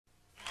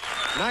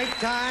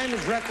Nighttime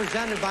is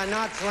represented by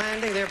Knots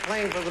Landing. They're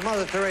playing for the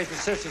Mother Teresa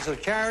Sisters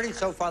of Charity.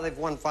 So far, they've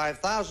won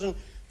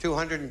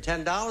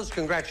 $5,210.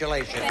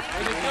 Congratulations.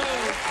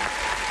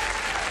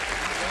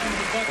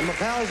 And my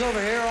pals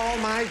over here, all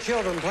my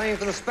children, playing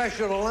for the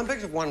Special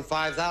Olympics, have won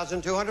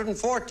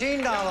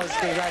 $5,214.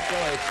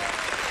 Congratulations.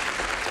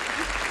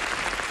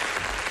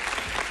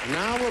 And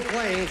now we're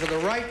playing for the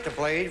right to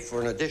play for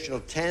an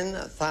additional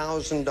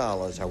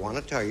 $10,000. I want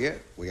to tell you,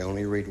 we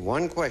only read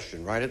one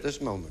question right at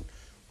this moment.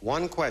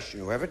 One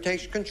question. Whoever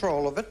takes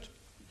control of it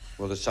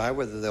will decide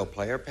whether they'll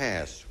play or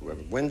pass.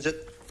 Whoever wins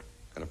it,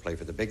 going to play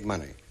for the big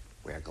money.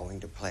 We are going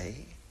to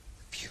play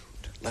Feud.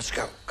 Let's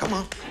go. Come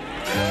on.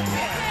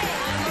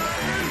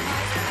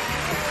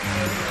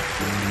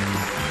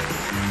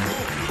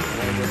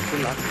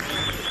 Good luck.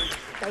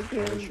 Thank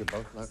you. Wish you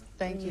both luck.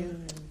 Thank you.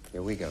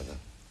 Here we go, then.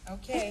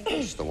 Okay.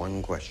 It's the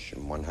one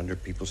question.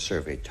 100 people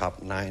surveyed.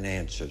 Top 9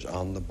 answers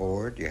on the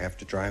board. You have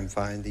to try and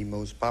find the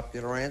most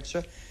popular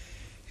answer.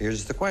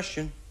 Here's the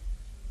question.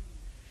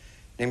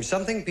 Name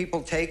something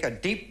people take a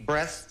deep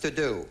breath to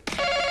do.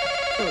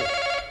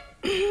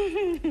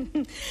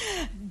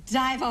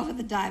 Dive over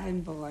the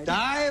diving board.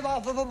 Dive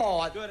off of a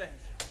board. Good answer.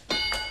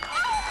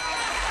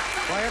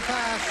 Play or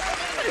pass?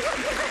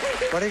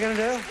 What are you going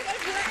to do?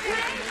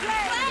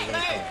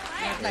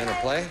 You're going to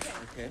play?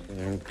 Okay.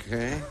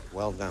 Okay.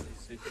 Well done.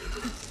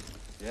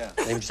 Yeah.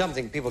 Name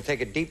something people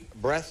take a deep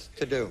breath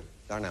to do.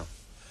 Darnell.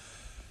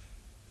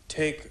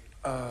 Take,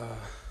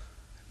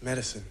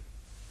 medicine.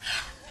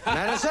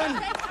 Medicine?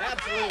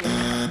 Absolutely.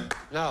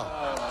 No.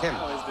 Kim.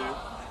 Always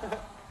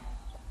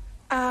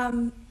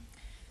do.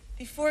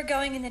 Before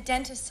going in the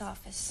dentist's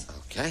office.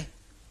 Okay.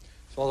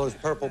 It's all those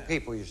purple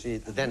people you see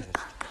at the dentist.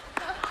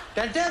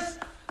 Dentist?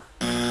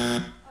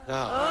 No.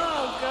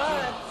 Oh,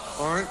 God.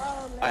 Orange?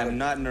 I am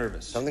not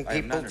nervous. Something I am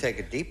not people nervous. take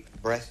a deep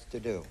breath to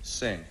do.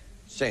 Sing.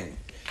 Sing.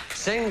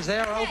 Sing's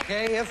there,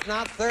 okay. If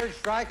not, third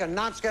strike, and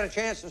Knott's got a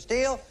chance to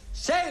steal.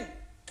 Sing!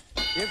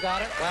 You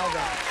got it. Well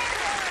done.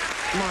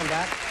 Come on,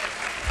 back.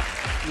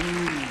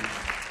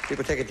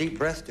 People take a deep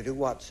breath to do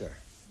what, sir?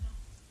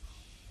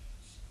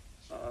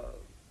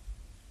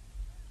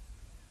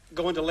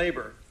 Go into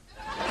labor.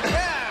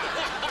 Yeah!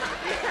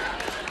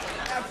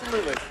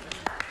 Absolutely.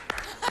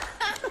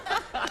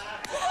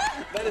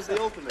 That is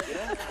the ultimate,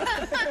 yeah?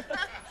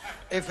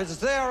 If it's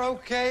there,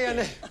 okay, and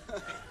if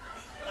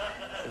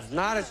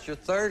not, it's your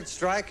third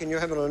strike, and you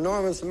have an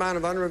enormous amount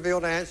of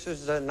unrevealed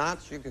answers,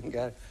 Knots, you can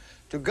get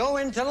to go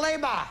into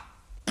labor.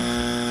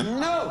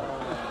 No.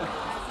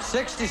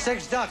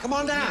 $66. Come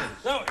on down.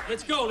 No,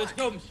 let's go,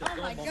 Michelle.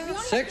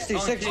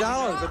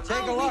 $66, but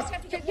take a look.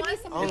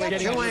 Only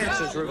 2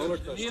 answers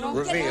revealed.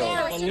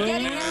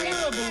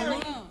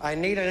 I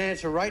need an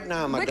answer right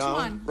now, madame. Which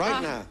one? Right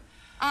now.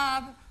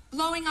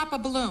 Blowing up a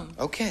balloon.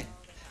 Okay.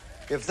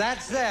 If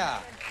that's there,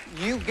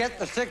 you get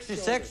the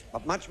 66,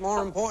 but much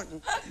more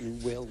important, you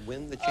will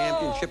win the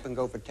championship and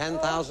go for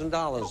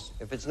 $10,000.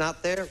 If it's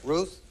not there,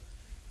 Ruth,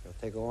 you'll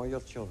take all your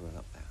children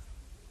up there.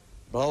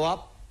 Blow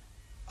up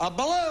a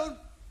balloon.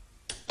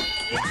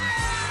 Let's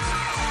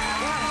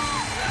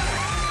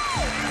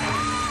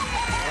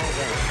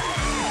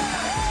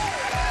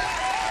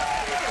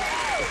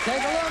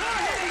take a look.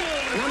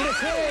 Number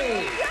 3.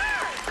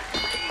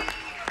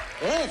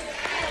 Lift.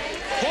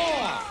 4.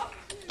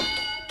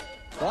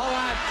 Blow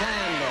out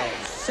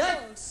candles.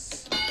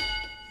 6.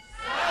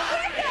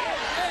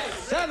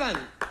 7.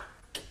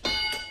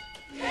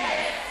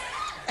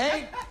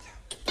 8.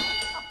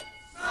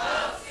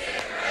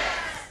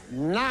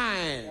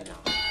 9.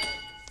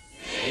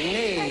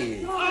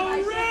 Need.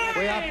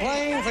 We are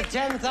playing for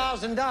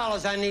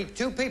 $10,000. I need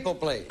 2 people,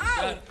 please.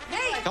 Oh,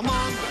 hey. Come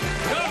on.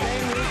 Okay.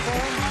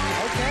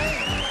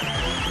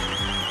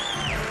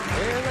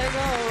 Here they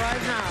go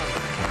right now.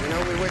 You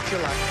know, we wish you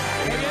luck.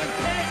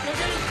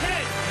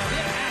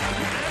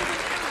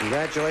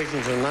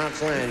 Congratulations on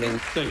Knots Landing.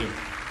 Thank you.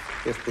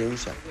 15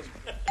 seconds.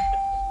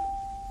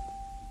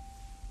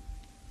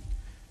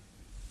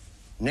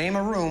 Name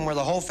a room where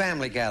the whole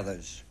family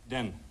gathers.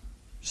 Den.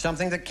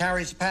 Something that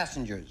carries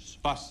passengers.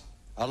 Bus.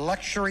 A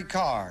luxury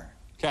car.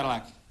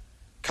 Cadillac.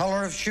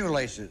 Color of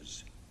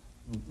shoelaces.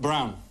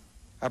 Brown.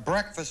 A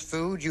breakfast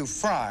food you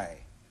fry.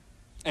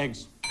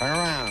 Eggs. Turn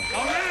around.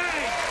 All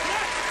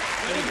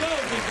right! Way to go,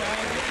 big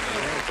guy.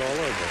 It's all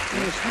over.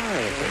 You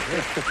smile.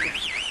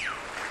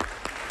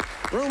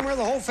 Room where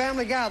the whole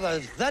family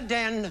gathers. The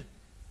den.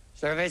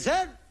 Survey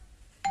said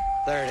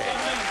 30.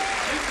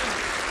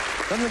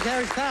 Something that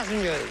carries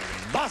passengers.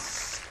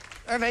 Bus.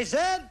 Survey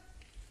said.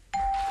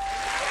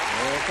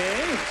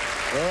 Okay.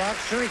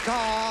 Luxury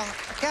car.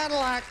 A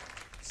Cadillac.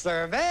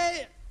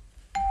 Survey.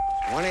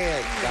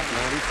 28. Got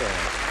 94.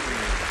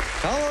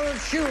 Color of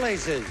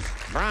shoelaces.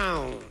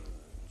 Brown.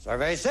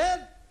 Survey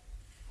said.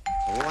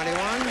 21.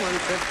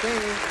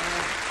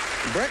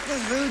 115.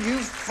 Breakfast food you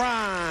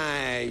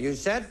fry. You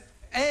said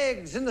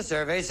eggs. And the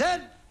survey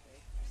said.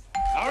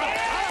 All right.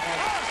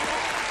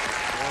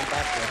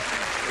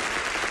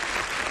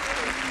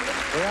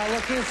 We are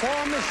looking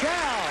for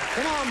Michelle.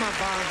 Come on, my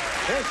bomb.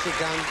 Here she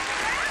comes.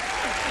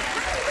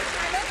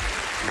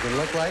 You can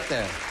look right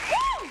there.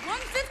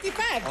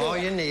 155. All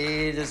you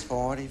need is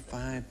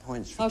 45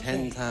 points for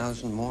Okay.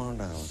 $10,000 more.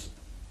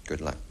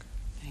 Good luck.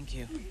 Thank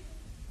you.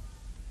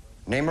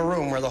 Name a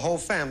room where the whole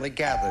family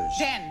gathers.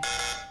 Den.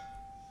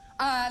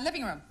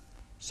 Living room.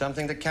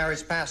 Something that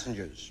carries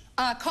passengers.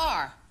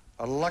 Car.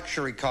 A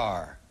luxury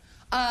car.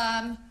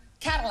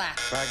 Cadillac.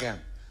 Try again.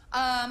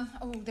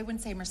 Oh, they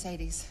wouldn't say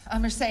Mercedes.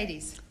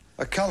 Mercedes.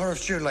 A color of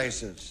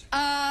shoelaces.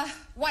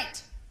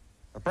 White.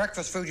 A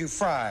breakfast food you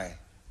fry.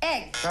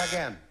 Egg. Try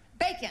again.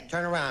 Bacon.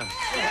 Turn around. I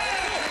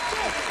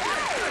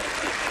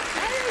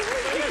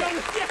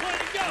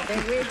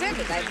think we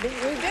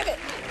did it.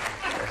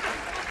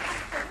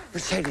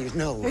 Mercedes,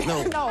 no.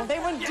 No, they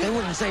wouldn't. They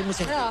wouldn't say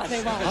Mercedes. No,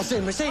 they won't. I'll say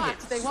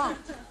Mercedes. They won't.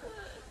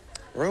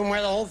 Room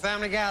where the whole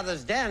family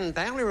gathers. Den,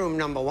 family room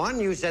number 1.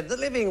 You said the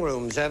living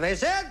room. Survey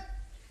said?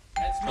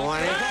 That's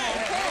 20.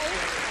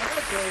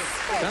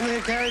 Something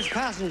that carries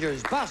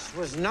passengers. Bus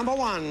was number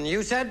 1.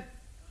 You said?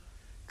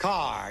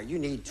 Car. You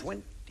need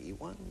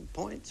 21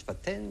 points for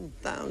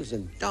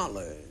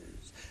 $10,000.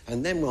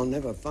 And then we'll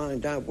never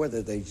find out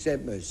whether they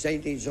said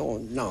Mercedes or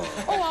not.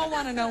 Oh, I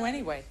want to know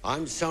anyway.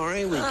 I'm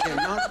sorry, we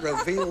cannot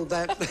reveal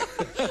that.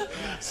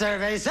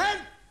 Survey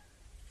said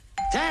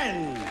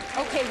 10.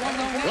 Okay, one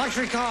more.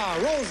 Luxury car,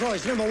 Rolls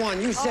Royce, number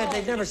 1. You said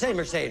they'd never say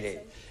Mercedes.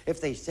 If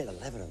they said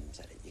 11 of them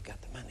said it, you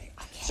got the money.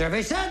 Okay.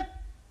 Survey said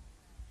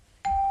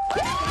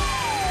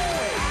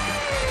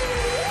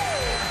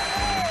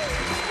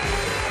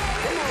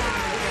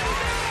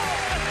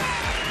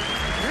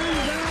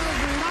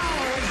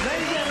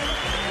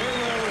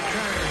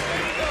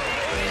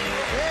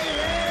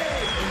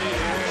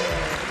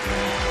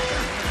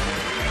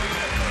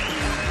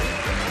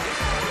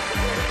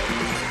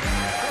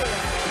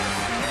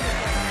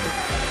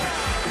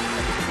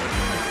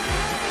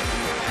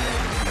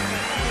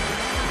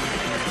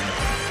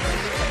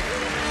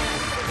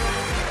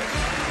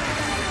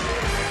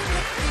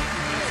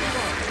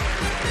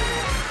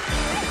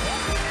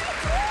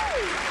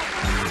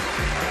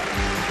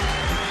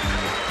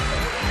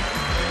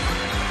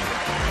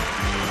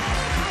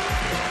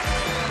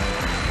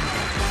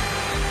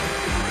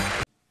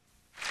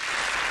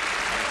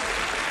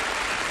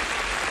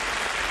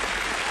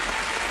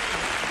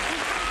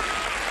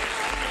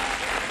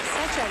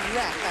Such a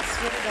wreck, I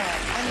swear to God.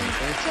 I mean,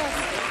 just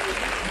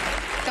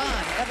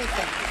gone,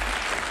 everything.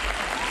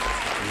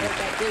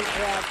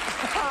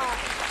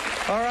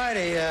 All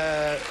righty,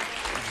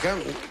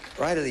 come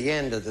right at the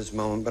end of this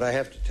moment, but I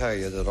have to tell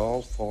you that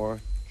all 4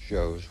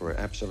 shows were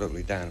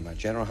absolutely dynamite.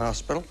 General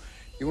Hospital,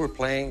 you were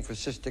playing for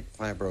cystic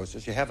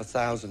fibrosis. You have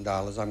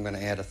 $1,000. I'm going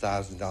to add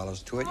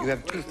 $1,000 to it. You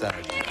have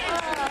 $2,000.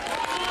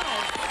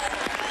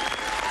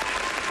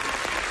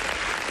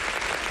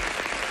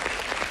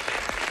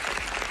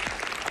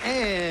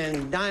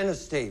 And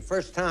Dynasty,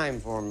 first time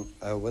for them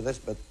with us,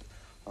 but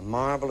a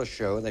marvelous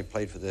show. They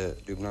played for the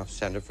Dubnoff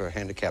Center for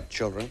Handicapped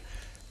Children.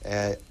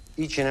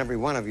 Each and every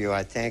one of you,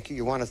 I thank you.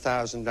 You won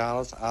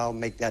 $1,000. I'll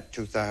make that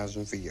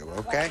 $2,000 for you,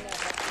 okay?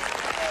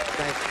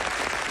 Thank you.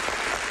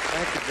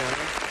 Thank you,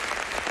 gentlemen.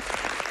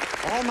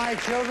 All my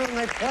children,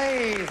 they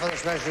play for the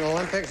Special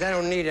Olympics. They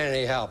don't need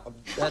any help.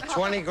 That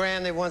 20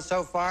 grand they won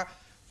so far,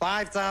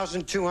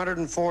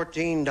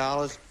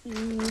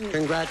 $5,214.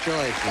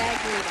 Congratulations.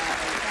 Thank you,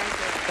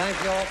 Thank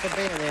you all for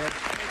being here.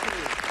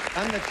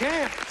 And the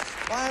champs,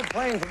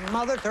 playing for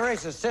Mother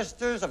Teresa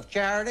Sisters of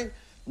Charity,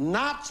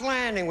 Knots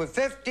Landing with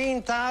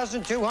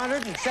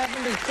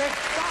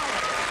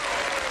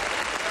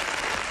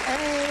 $15,276.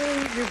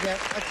 And you get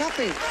a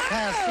copy.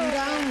 Pass them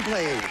down,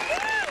 please.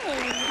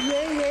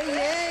 Yay, yay,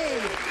 yay.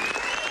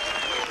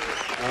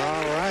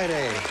 All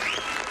righty.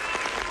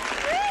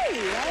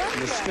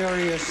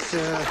 Mysterious,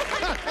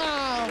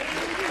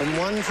 and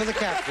one for the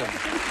captain.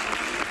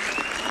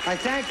 I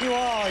thank you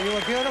all. You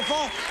were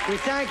beautiful. We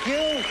thank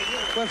you.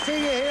 We'll see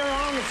you here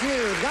on the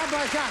Feud. God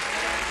bless you.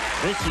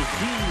 This is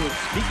Gene Wood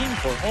speaking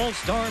for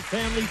All-Star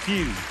Family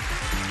Feud,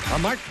 a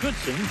Mark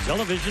Goodson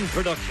television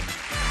production.